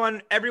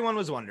everyone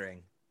was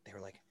wondering. They were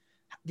like,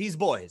 these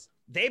boys,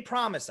 they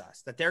promise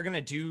us that they're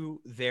gonna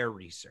do their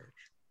research.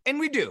 And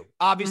we do,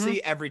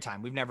 obviously, every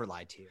time. We've never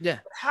lied to you. Yeah.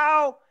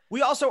 How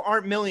we also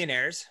aren't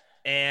millionaires,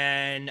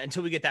 and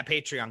until we get that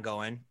Patreon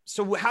going.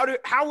 So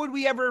how would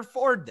we ever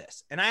afford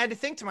this? And I had to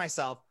think to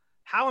myself,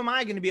 how am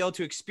I going to be able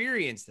to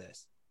experience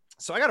this?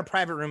 So I got a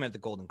private room at the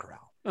Golden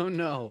Corral. Oh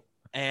no.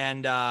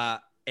 And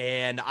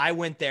I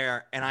went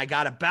there and I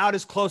got about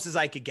as close as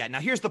I could get.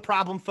 Now here's the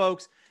problem,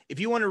 folks. If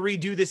you want to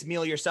redo this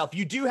meal yourself,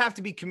 you do have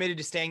to be committed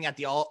to staying at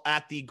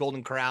the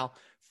Golden Corral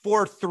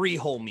for 3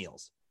 whole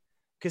meals.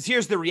 Because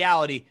here's the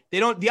reality.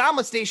 The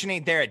omelet station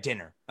ain't there at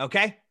dinner.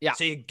 Okay. Yeah.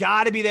 So you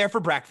got to be there for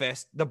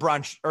breakfast, the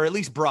brunch, or at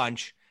least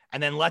brunch,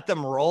 and then let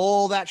them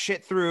roll that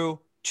shit through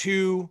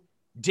to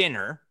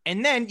dinner.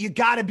 And then you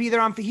got to be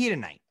there on fajita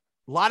night.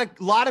 A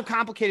lot of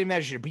complicated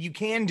measures, but you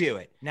can do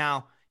it.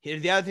 Now,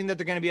 the other thing that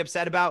they're going to be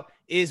upset about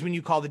is when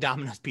you call the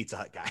Domino's Pizza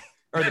Hut guy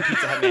or the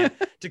Pizza Hut man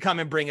to come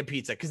and bring a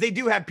pizza. Because they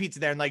do have pizza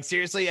there. And like,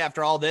 seriously,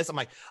 after all this, I'm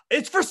like,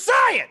 it's for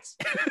science.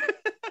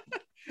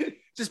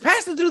 Just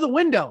pass it through the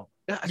window.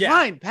 Yeah.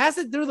 Fine, pass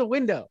it through the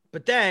window.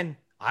 But then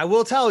I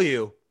will tell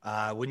you,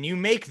 when you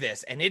make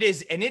this, and it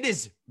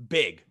is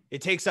big,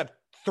 it takes up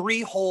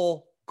 3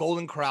 whole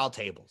Golden Corral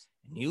tables.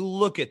 And you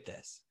look at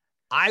this,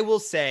 I will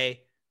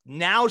say,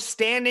 now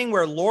standing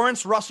where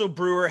Lawrence Russell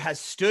Brewer has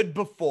stood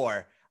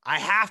before, I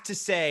have to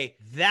say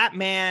that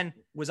man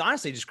was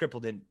honestly just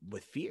crippled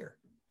with fear.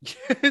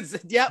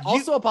 Yeah,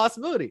 also a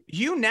possibility.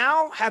 You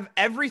now have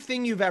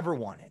everything you've ever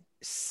wanted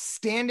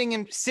sitting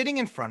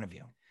in front of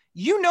you.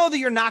 You know that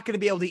you're not going to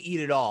be able to eat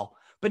it all,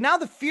 but now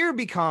the fear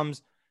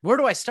becomes, where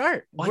do I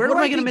start? What am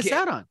I going to miss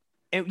out on?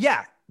 And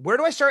yeah, where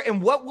do I start?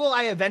 And what will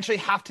I eventually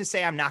have to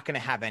say I'm not going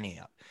to have any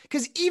of?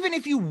 Because even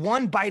if you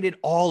one-bited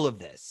all of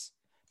this,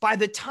 by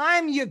the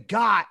time you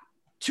got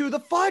to the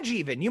fudge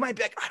even, you might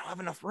be like, I don't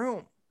have enough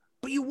room,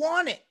 but you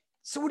want it.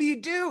 So what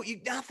do?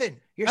 Nothing.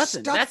 You're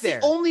stuck That's there.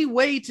 The only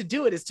way to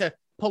do it is to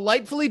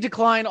politely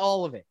decline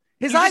all of it.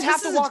 His eyes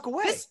have to walk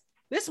away.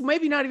 This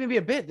maybe not even be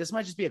a bit. This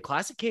might just be a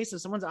classic case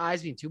of someone's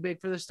eyes being too big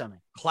for their stomach.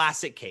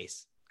 Classic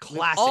case. We've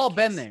all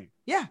been there.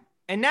 Yeah.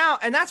 And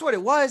that's what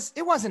it was.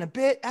 It wasn't a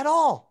bit at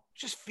all.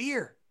 Just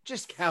fear.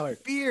 Just coward.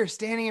 Fear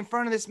standing in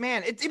front of this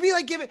man. It'd be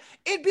like giving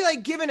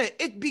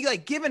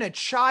a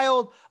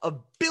child $1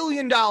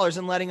 billion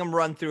and letting him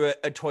run through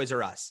a Toys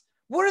R Us.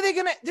 What are they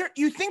going to,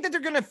 you think that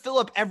they're going to fill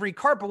up every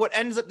cart, but what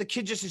ends up, the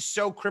kid just is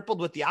so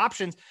crippled with the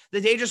options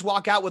that they just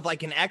walk out with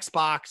like an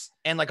Xbox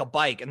and like a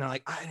bike. And they're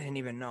like, I didn't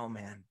even know,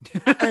 man.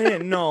 I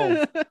didn't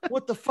know.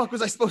 What the fuck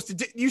was I supposed to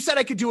do? You said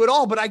I could do it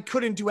all, but I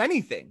couldn't do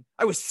anything.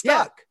 I was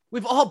stuck. Yeah,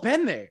 we've all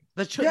been there.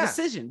 The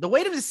decision, the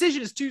weight of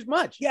decision is too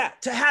much. Yeah.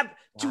 To have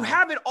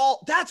it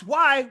all. That's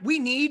why we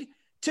need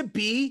to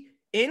be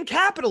in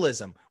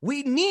capitalism.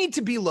 We need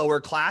to be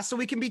lower class so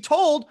we can be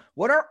told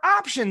what our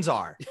options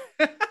are.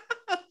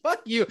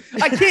 Fuck you.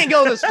 I can't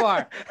go this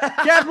far.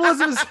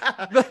 Capitalism is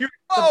the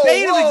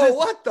bane of existence.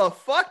 What the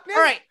fuck, man?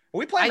 All right. Are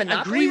we playing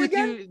Monopoly agree with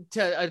again? you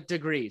to a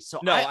degree. So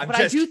no,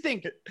 I do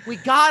think we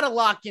got to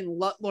lock in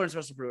Lawrence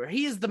Russell Brewer.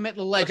 He is the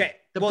legend.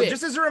 Okay.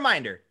 Just as a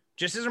reminder,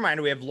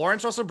 we have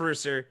Lawrence Russell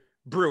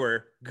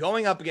Brewer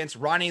going up against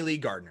Ronnie Lee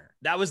Gardner.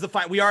 That was the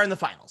final. We are in the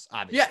finals,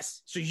 obviously.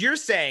 Yes. So you're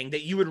saying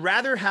that you would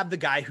rather have the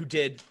guy who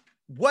did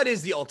what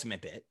is the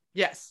ultimate bit?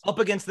 Yes. Up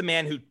against the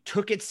man who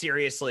took it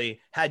seriously,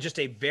 had just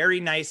a very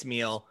nice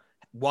meal,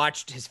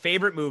 watched his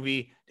favorite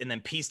movie, and then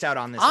pieced out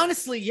on this.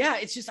 Honestly, yeah,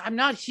 it's just I'm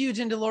not huge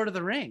into Lord of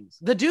the Rings.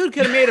 The dude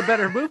could have made a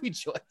better movie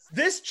choice.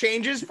 This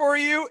changes for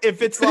you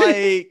if it's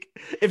like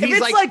if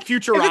he's like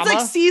Futurama.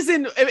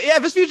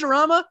 If it's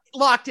Futurama,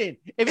 locked in.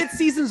 If it's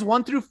seasons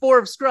 1 through 4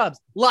 of Scrubs,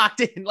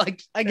 locked in.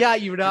 Like I got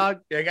you,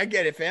 dog. I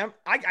get it, fam.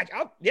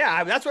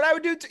 Yeah, that's what I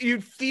would do.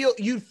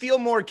 You'd feel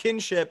more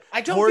kinship.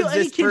 I don't feel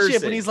any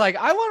kinship when he's like,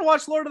 I want to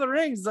watch Lord of the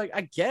Rings. It's like,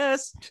 I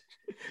guess.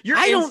 Your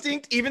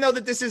instinct, even though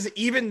this is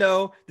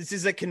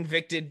a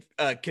convicted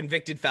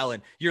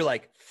felon, you're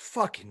like,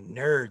 fucking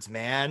nerds,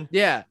 man.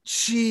 Yeah.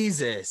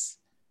 Jesus.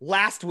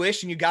 Last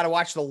Wish, and you got to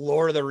watch the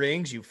Lord of the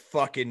Rings, you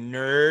fucking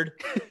nerd.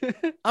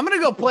 I'm going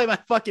to go play my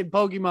fucking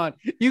Pokemon.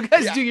 You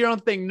guys do your own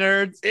thing,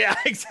 nerds. Yeah,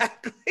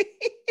 exactly.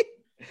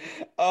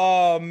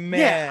 Oh, man.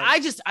 Yeah,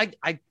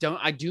 I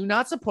do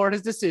not support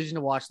his decision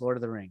to watch Lord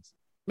of the Rings.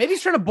 Maybe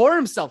he's trying to bore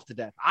himself to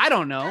death. I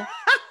don't know.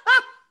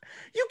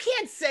 You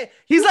can't say.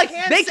 He's like,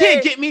 they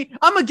can't get me.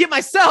 I'm going to get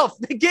myself.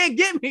 They can't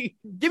get me.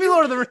 Give me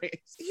Lord of the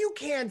Rings. You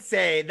can't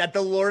say that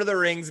the Lord of the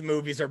Rings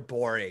movies are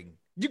boring.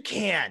 You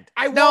can't.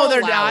 No,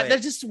 they're not. They're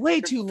just way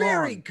too long.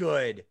 Very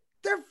good.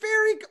 They're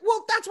very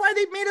well. That's why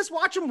they made us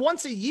watch them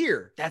once a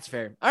year. That's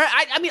fair. All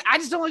right. I mean, I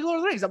just don't like Lord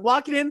of the Rings. I'm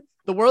locking in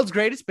the world's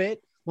greatest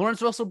bit,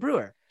 Lawrence Russell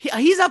Brewer.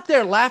 He's up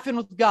there laughing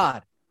with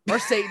God or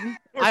Satan.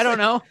 I don't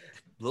know.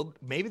 Well,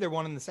 maybe they're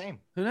one and the same.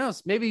 Who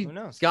knows? Maybe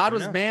God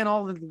was man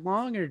all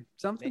along or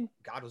something.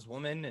 God was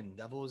woman and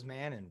devil was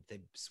man, and they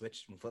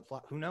switched and flip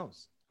flop. Who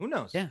knows?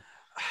 Yeah.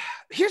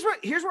 Here's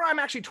where I'm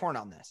actually torn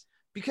on this,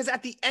 because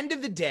at the end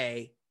of the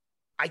day,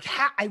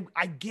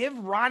 I give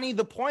Ronnie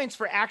the points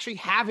for actually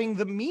having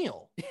the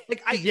meal.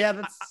 Like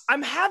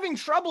I'm having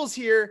troubles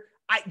here.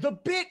 The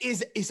bit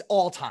is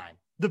all time.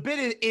 The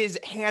bit is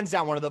hands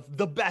down one of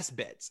the best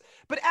bits.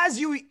 But as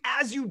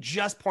you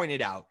just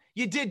pointed out,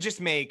 you did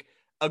just make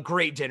a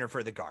great dinner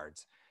for the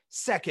guards.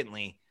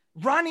 Secondly,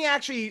 Ronnie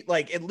actually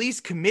at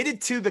least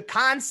committed to the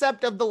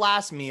concept of the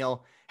last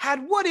meal,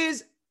 had what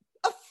is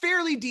a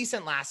fairly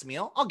decent last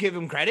meal. I'll give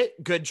him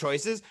credit. Good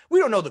choices. We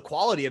don't know the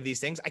quality of these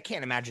things. I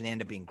can't imagine they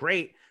end up being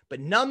great, but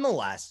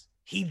nonetheless,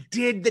 he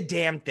did the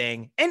damn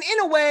thing. And in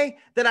a way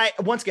that I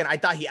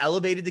thought he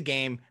elevated the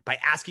game by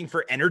asking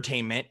for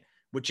entertainment,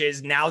 which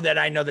is, now that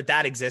I know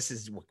that exists,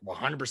 is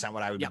 100%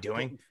 what I would be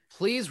doing.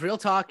 Please, real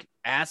talk,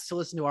 ask to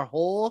listen to our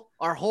whole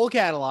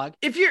catalog.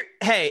 If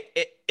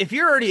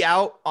you're already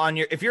out,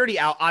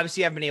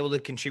 obviously I've been able to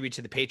contribute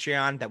to the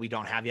Patreon that we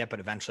don't have yet, but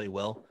eventually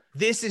will.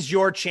 This is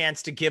your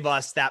chance to give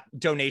us that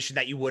donation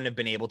that you wouldn't have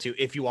been able to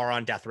if you are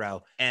on death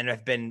row and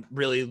have been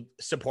really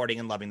supporting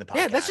and loving the podcast.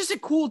 Yeah, that's just a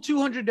cool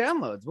 200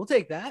 downloads. We'll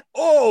take that.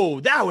 Oh,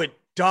 that would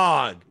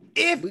dog.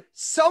 If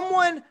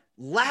someone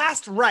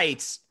last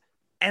writes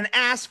and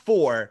asks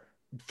for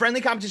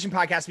Friendly Competition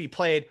Podcast to be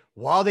played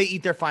while they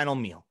eat their final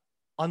meal,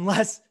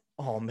 unless,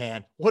 oh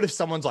man, what if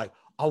someone's like,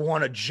 I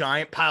want a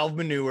giant pile of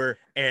manure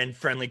and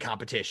Friendly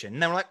Competition.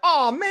 And then we're like,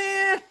 oh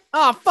man.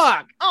 Oh,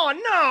 fuck. Oh,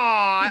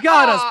 no. You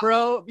got us,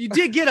 bro. You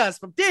did get us,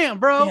 but damn,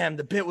 bro. Damn,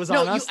 the bit was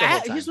on us the whole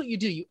time. Here's what you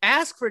do. You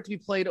ask for it to be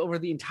played over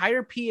the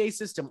entire PA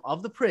system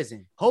of the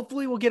prison.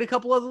 Hopefully we'll get a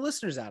couple other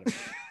listeners out of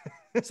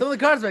it. Some of the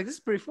cards are like, this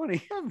is pretty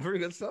funny. Pretty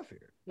good stuff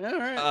here. All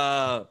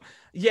right.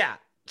 Yeah.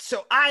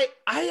 So I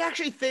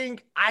actually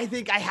think I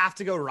have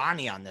to go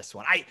Ronnie on this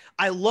one.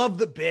 I love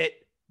the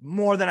bit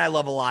more than I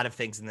love a lot of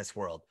things in this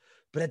world.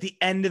 But at the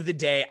end of the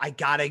day, I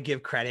gotta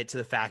give credit to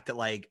the fact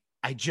that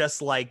I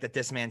just like that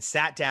this man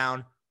sat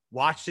down,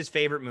 watched his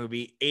favorite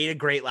movie, ate a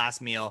great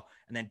last meal,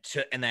 and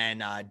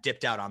then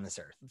dipped out on this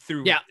earth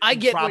through I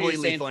get probably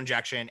lethal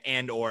injection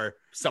and or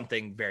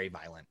something very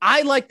violent.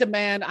 I like the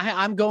man.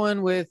 I'm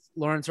going with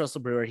Lawrence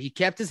Russell Brewer. He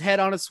kept his head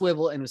on a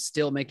swivel and was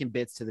still making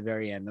bits to the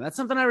very end, and that's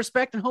something I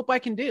respect and hope I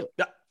can do.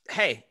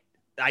 Hey.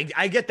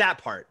 I get that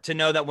part, to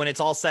know that when it's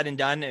all said and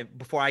done,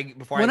 before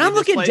when I'm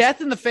looking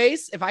death in the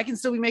face, if I can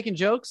still be making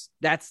jokes,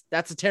 that's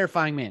a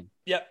terrifying man.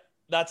 Yep.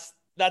 That's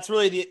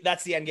really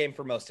the end game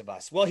for most of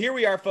us. Well, here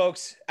we are,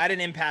 folks, at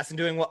an impasse and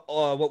doing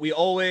what we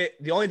always,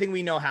 the only thing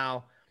we know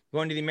how,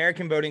 going to the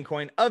American voting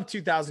coin of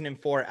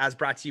 2004, as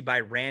brought to you by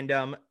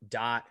random.org.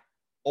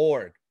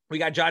 We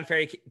got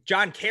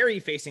John Kerry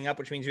facing up,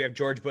 which means we have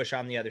George Bush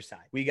on the other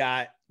side. We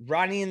got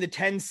Ronnie in the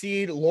 10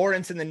 seed,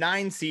 Lawrence in the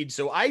 9 seed.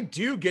 So I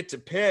do get to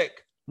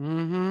pick.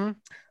 Mm-hmm.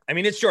 I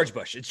mean, it's George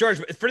Bush. It's George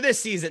for this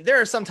season. There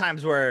are some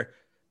times where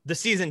the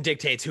season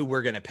dictates who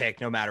we're going to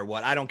pick no matter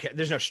what. I don't care.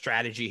 There's no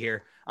strategy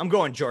here. I'm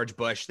going George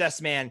Bush. This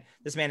man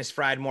has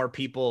fried more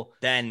people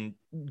than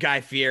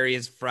Guy Fieri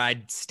has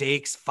fried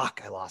steaks.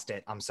 Fuck, I lost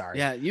it. I'm sorry.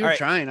 Yeah, you were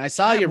trying. I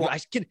saw I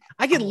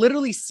could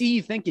literally see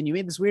you thinking. You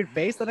made this weird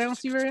face that I don't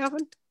see very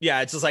often.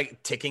 Yeah, it's just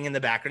like ticking in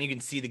the background. You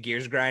can see the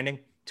gears grinding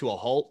to a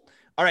halt.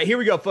 All right, here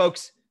we go,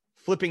 folks.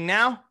 Flipping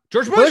now.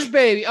 George Bush,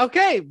 baby.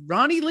 Okay,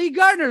 Ronnie Lee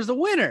Gardner is the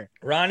winner.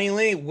 Ronnie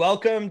Lee,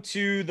 welcome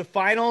to the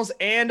finals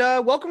and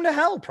welcome to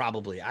hell,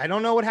 probably. I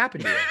don't know what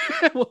happened to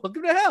you.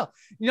 Welcome to hell.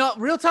 You know,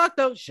 real talk,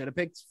 though, should have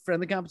picked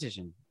Friendly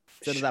Competition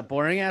instead of that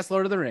boring-ass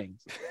Lord of the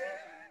Rings.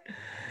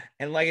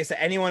 And like I said,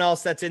 anyone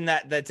else that's in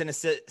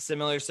a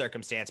similar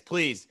circumstance,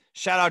 please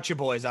shout out your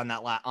boys on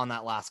that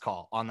last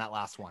call, on that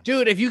last one.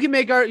 Dude, if you can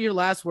make your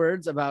last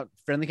words about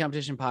Friendly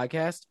Competition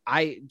Podcast,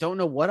 I don't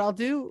know what I'll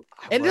do.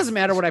 It doesn't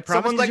matter what I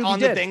promise. Someone's like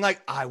on the thing,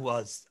 like, I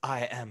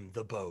am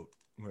the boat.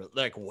 And we're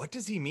like, what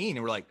does he mean?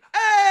 And we're like,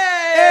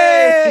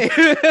 hey!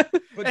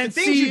 But and the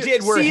things you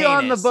did were heinous.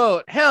 On the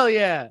boat. Hell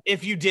yeah.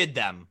 If you did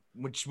them.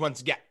 Which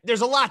once again,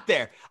 there's a lot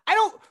there.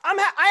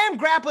 I am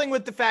grappling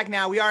with the fact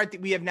now we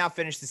have now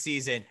finished the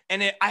season,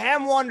 and I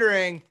am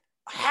wondering,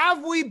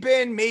 have we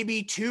been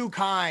maybe too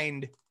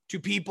kind to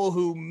people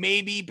who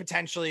maybe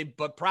potentially,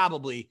 but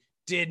probably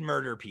did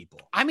murder people?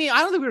 I mean, I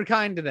don't think we were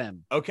kind to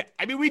them. Okay.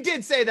 I mean, we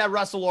did say that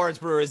Russell Lawrence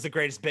Brewer is the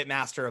greatest bit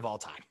master of all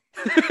time.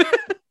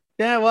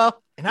 Yeah,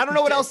 well, and I don't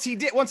know what else he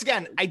did. Once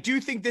again, I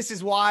do think this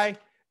is why,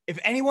 if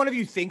any one of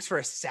you thinks for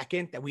a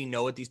second that we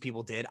know what these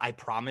people did, I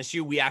promise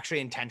you, we actually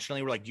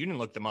intentionally were like, you didn't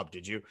look them up,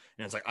 did you?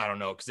 And it's like, I don't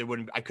know, because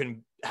I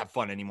couldn't have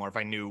fun anymore if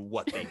I knew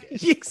what they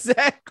did.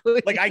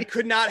 Exactly. Like, I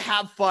could not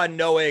have fun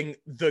knowing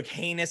the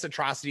heinous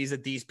atrocities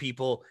that these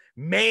people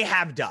may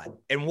have done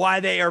and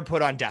why they are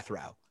put on death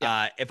row.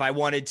 If I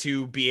wanted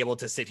to be able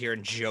to sit here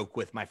and joke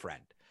with my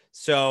friend.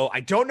 So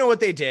I don't know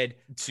what they did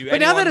to But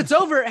now that it's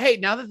over, hey,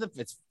 now that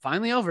it's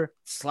finally over,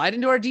 slide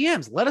into our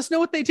DMs. Let us know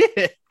what they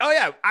did. Oh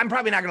yeah, I'm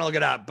probably not going to look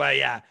it up, but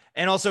yeah.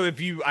 And also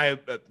if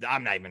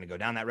I'm not even going to go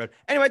down that road.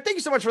 Anyway, thank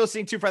you so much for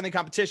listening to Friendly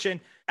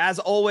Competition. As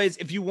always,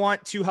 if you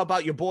want to help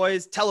out your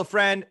boys, tell a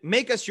friend,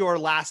 make us your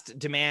last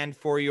demand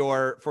for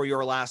your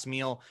last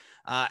meal.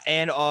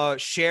 And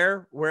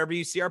share wherever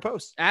you see our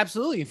posts.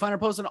 Absolutely. You can find our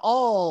posts on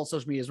all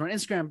social medias. We're on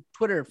Instagram,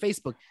 Twitter,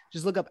 Facebook.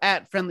 Just look up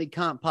at Friendly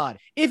Comp Pod.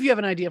 If you have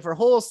an idea for a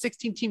whole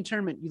 16-team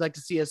tournament you'd like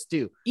to see us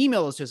do,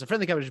 email us to us at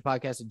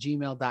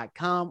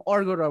friendlycompetitionpodcast@gmail.com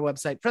or go to our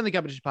website,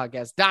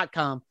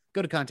 friendlycompetitionpodcast.com.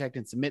 Go to contact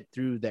and submit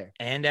through there.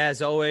 And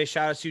as always,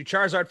 shout out to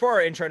Charizard for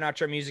our intro and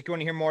outro music. You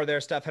want to hear more of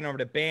their stuff, head over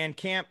to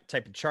Bandcamp,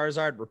 type in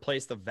Charizard,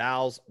 replace the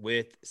vowels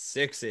with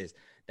 6s.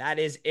 That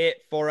is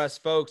it for us,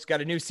 folks.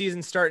 Got a new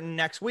season starting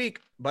next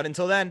week. But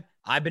until then,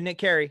 I've been Nick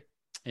Carey.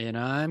 And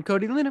I'm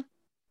Cody Lena.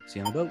 See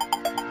you on the boat.